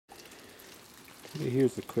Okay,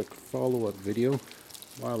 here's a quick follow-up video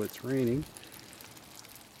while it's raining.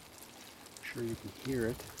 I'm sure you can hear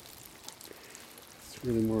it. It's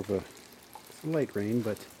really more of a light rain,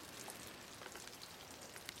 but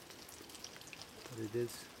it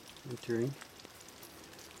is entering.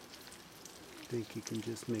 I think you can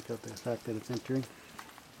just make out the fact that it's entering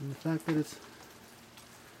and the fact that it's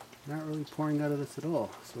not really pouring out of this at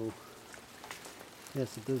all. So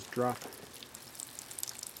yes, it does drop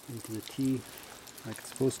into the tea like it's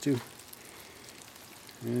supposed to.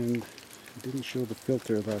 And it didn't show the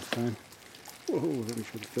filter last time. Whoa, let me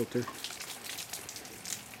show the filter.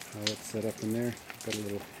 How it's set up in there. Got a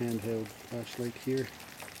little handheld flashlight here.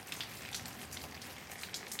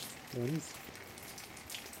 That is.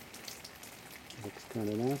 Looks kind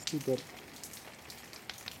of nasty, but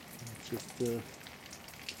it's just doing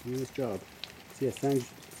its job. See, I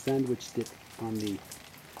sandwiched it on the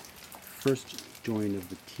first join of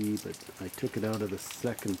the tea, but I took it out of the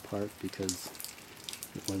second part because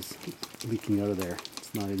it was leaking out of there.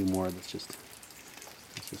 It's not anymore. It's just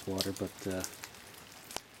water, but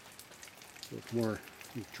it's more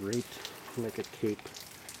draped like a cape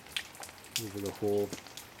over the whole.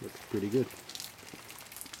 Looks pretty good.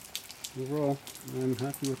 Overall, I'm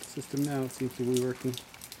happy with the system now. It seems to be working.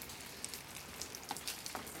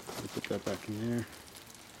 I'll put that back in there.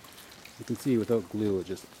 You can see without glue, it's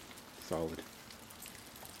just solid.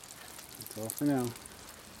 That's all for now.